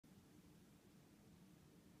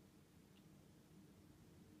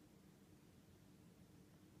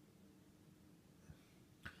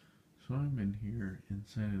So I'm in here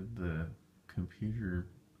inside of the computer,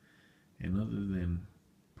 and other than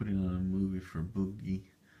putting on a movie for Boogie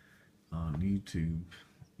on YouTube,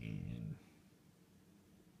 and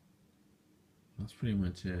that's pretty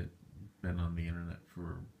much it. Been on the internet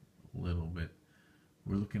for a little bit.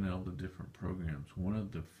 We're looking at all the different programs. One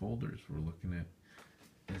of the folders we're looking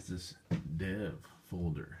at is this dev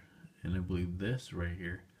folder, and I believe this right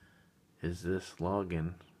here is this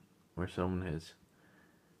login where someone has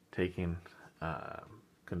taken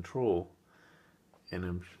control, and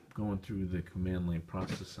I'm going through the command line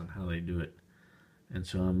process on how they do it. And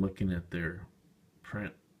so I'm looking at their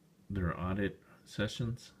audit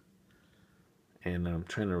sessions, and I'm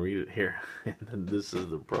trying to read it here. And then this is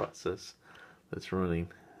the process that's running.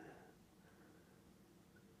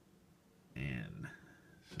 And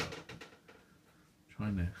so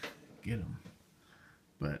trying to get them,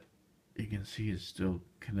 but you can see it's still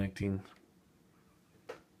connecting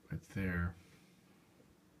right there.